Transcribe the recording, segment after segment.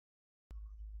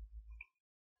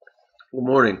Good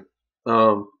morning.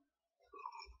 Um,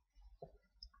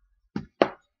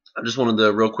 I just wanted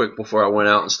to real quick before I went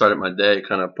out and started my day,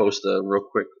 kind of post a real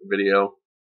quick video.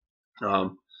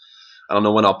 Um, I don't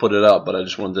know when I'll put it up, but I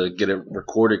just wanted to get it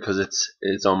recorded because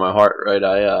it's on my heart, right?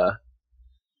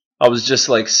 I was just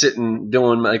like sitting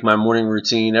doing like my morning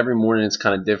routine. Every morning it's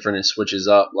kind of different. It switches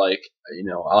up. Like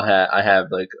I have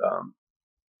like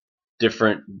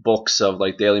different books of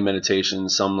like daily meditation,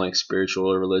 some like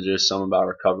spiritual or religious, some about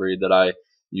recovery that I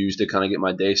use to kind of get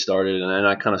my day started. And then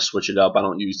I kind of switch it up. I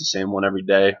don't use the same one every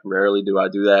day. Rarely do I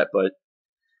do that, but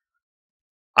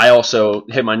I also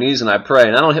hit my knees and I pray.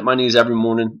 And I don't hit my knees every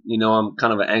morning. I'm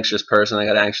kind of an anxious person. I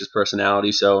got an anxious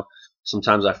personality, so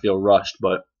sometimes I feel rushed,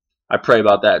 but I pray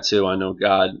about that too. I know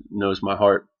God knows my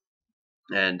heart,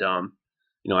 and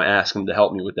I ask Him to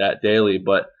help me with that daily.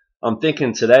 But I'm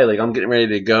thinking today, like I'm getting ready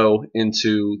to go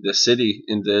into the city,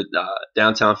 into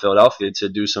downtown Philadelphia, to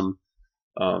do some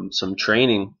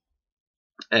training,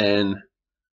 and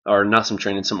or not some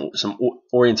training, some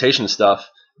orientation stuff.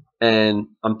 And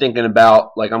I'm thinking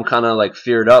about like I'm kind of like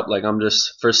feared up, like I'm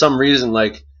just for some reason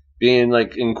like being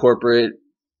like in corporate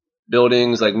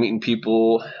buildings, like meeting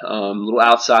people, a little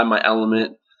outside my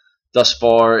element thus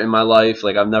far in my life.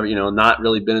 Like I've never, not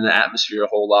really been in the atmosphere a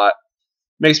whole lot.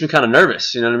 Makes me kind of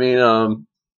nervous. You know what I mean?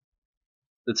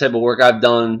 The type of work I've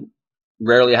done,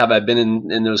 rarely have I been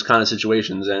in those kind of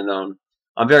situations. And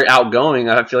I'm very outgoing.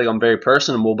 I feel like I'm very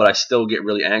personable, but I still get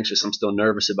really anxious. I'm still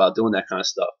nervous about doing that kind of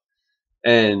stuff.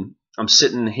 And I'm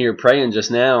sitting here praying just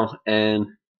now, and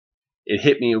it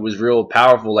hit me. It was real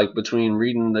powerful. Like between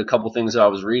reading the couple things that I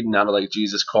was reading out of like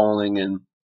Jesus Calling and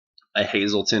a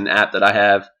Hazelton app that I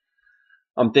have,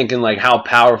 I'm thinking like how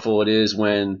powerful it is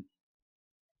when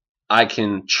I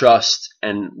can trust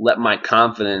and let my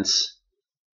confidence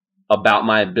about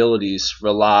my abilities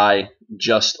rely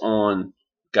just on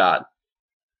God.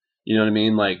 You know what I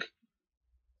mean? Like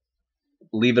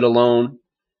leave it alone.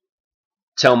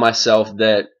 Tell myself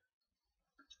that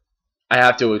I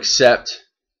have to accept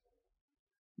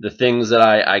the things that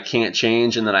I can't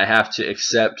change, and that I have to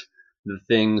accept the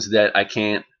things that I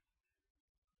can't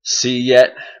see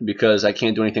yet because I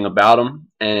can't do anything about them,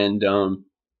 and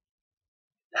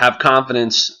have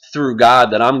confidence through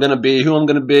God that I'm going to be who I'm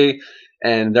going to be,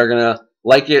 and they're going to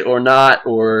like it or not,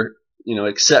 or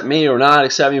accept me or not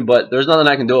accept me, but there's nothing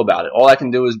I can do about it. All I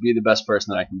can do is be the best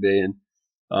person that I can be. And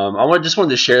just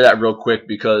wanted to share that real quick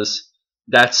because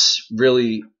that's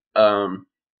really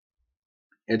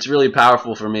it's really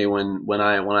powerful for me when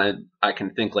I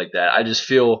can think like that. I just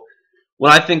feel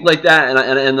when I think like that,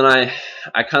 and then I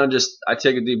kind of just I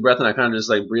take a deep breath and I kind of just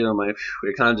like breathe. I'm like,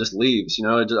 it kind of just leaves,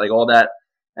 it just, like all that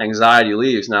anxiety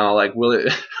leaves. Now, like, will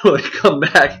it will it come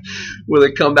back? Will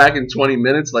it come back in 20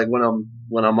 minutes? Like when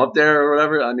I'm up there or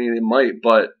whatever? I mean, it might,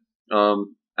 but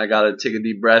I gotta take a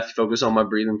deep breath, focus on my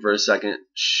breathing for a second,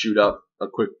 shoot up a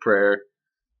quick prayer.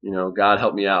 God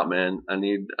help me out, man. I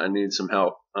need some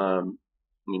help.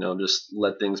 Just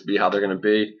let things be how they're gonna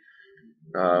be.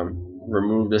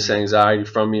 Remove this anxiety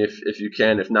from me if you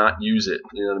can. If not, use it.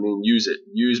 You know what I mean? Use it.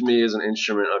 Use me as an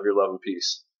instrument of your love and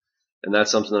peace. And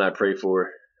that's something that I pray for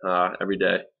every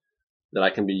day, that I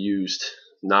can be used.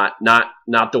 Not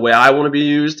the way I want to be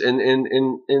used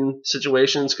in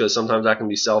situations, because sometimes I can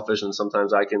be selfish and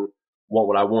sometimes I can want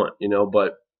what I want,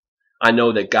 but I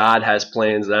know that God has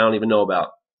plans that I don't even know about.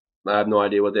 I have no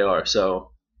idea what they are.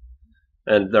 So,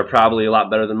 and they're probably a lot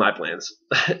better than my plans.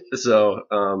 So,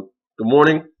 good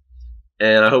morning,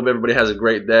 and I hope everybody has a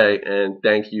great day, and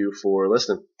thank you for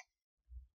listening.